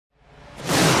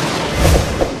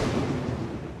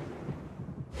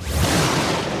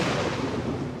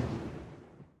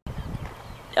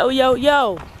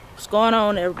Yo, what's going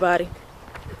on, everybody?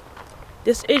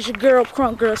 This is your girl,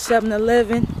 Crunk Girl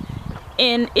 711,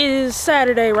 and it is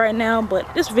Saturday right now,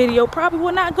 but this video probably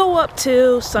will not go up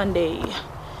till Sunday.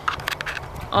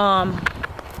 And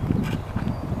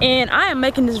I am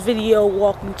making this video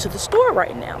walking to the store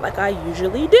right now, like I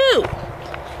usually do.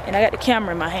 And I got the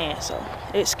camera in my hand, so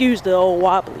excuse the old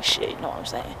wobbly shit, you know what I'm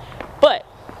saying? But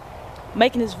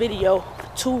making this video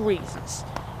for two reasons.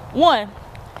 One,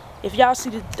 if y'all see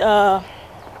the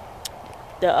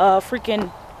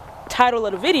freaking title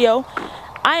of the video,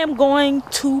 I am going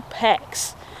to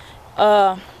PAX.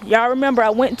 Y'all remember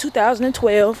I went in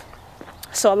 2012.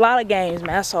 Saw a lot of games,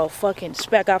 man. I saw fucking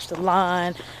Spec Ops: The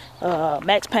Line,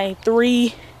 Max Payne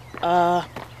 3. What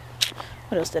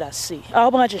else did I see? A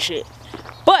whole bunch of shit.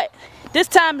 But this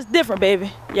time is different,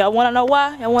 baby. Y'all wanna know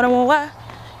why? Y'all wanna know why?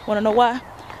 Wanna know why?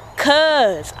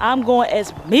 Cause I'm going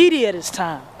as media this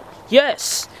time.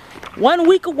 Yes, 1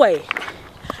 week away.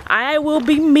 I will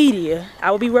be media.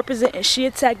 I will be representing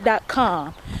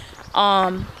SheAttack.com.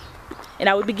 And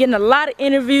I will be getting a lot of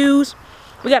interviews.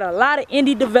 We got a lot of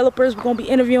indie developers we're gonna be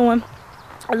interviewing.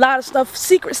 A lot of stuff,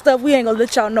 secret stuff we ain't gonna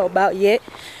let y'all know about yet.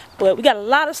 But we got a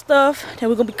lot of stuff that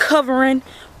we're gonna be covering,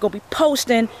 we're gonna be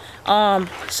posting.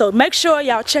 So make sure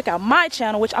y'all check out my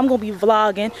channel, which I'm gonna be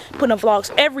vlogging, putting up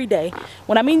vlogs every day.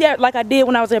 When I mean that, like I did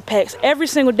when I was at PAX, every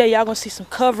single day y'all gonna see some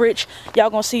coverage.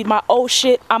 Y'all gonna see my old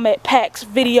shit. I'm at PAX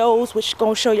videos, which is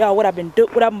gonna show y'all what I'm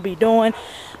gonna be doing.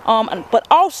 But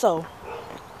also,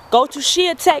 go to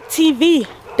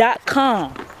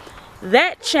SheAttackTV.com.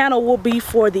 That channel will be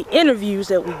for the interviews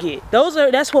that we get.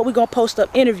 That's what we're gonna post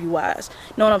up interview-wise.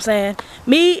 Know what I'm saying?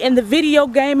 Me and the video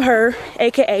game her,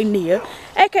 aka Nia,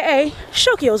 aka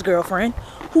Shokio's girlfriend,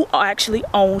 who actually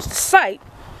owns the site,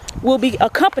 will be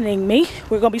accompanying me.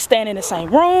 We're gonna be staying in the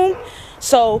same room.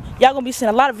 So y'all gonna be seeing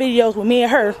a lot of videos with me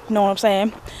and her, you know what I'm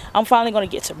saying? I'm finally gonna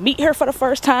get to meet her for the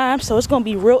first time, so it's gonna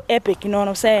be real epic, you know what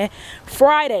I'm saying?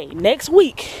 Friday, next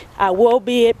week, I will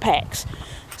be at PAX.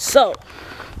 So,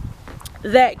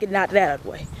 getting out that out of the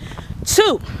way.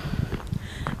 Two,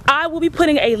 I will be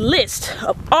putting a list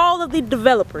of all of the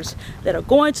developers that are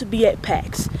going to be at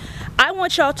PAX. I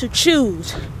want y'all to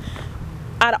choose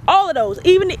out of all of those,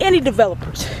 even the indie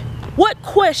developers, what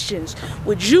questions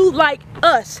would you like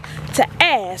us to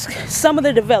ask some of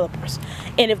the developers?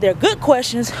 And if they're good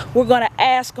questions, we're gonna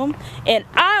ask them, and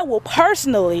I will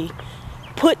personally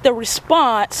put the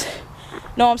response,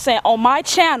 know what I'm saying, on my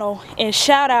channel and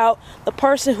shout out the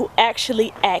person who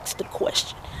actually asked the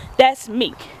question. That's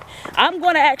me. I'm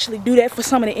going to actually do that for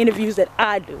some of the interviews that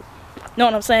I do. Know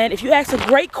what I'm saying? If you ask a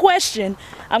great question,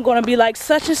 I'm going to be like,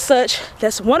 such and such,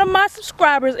 that's one of my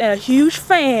subscribers and a huge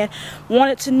fan,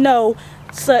 wanted to know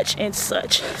such and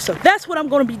such. So that's what I'm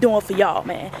going to be doing for y'all,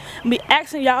 man. I'm be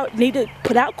asking y'all, need to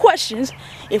put out questions.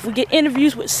 If we get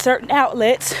interviews with certain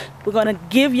outlets, we're going to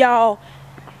give y'all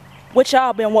what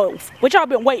y'all been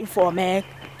waiting for, man.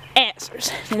 Answers.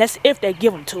 And that's if they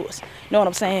give them to us. You know what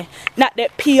I'm saying? Not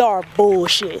that PR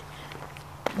bullshit.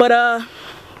 But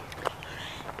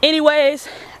anyways,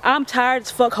 I'm tired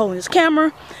as fuck holding this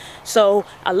camera. So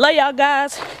I love y'all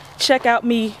guys. Check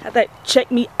me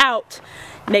out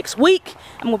next week.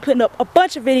 I'm gonna put up a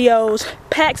bunch of videos.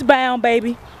 PAX bound,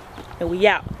 baby. And we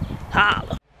out.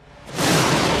 Holla.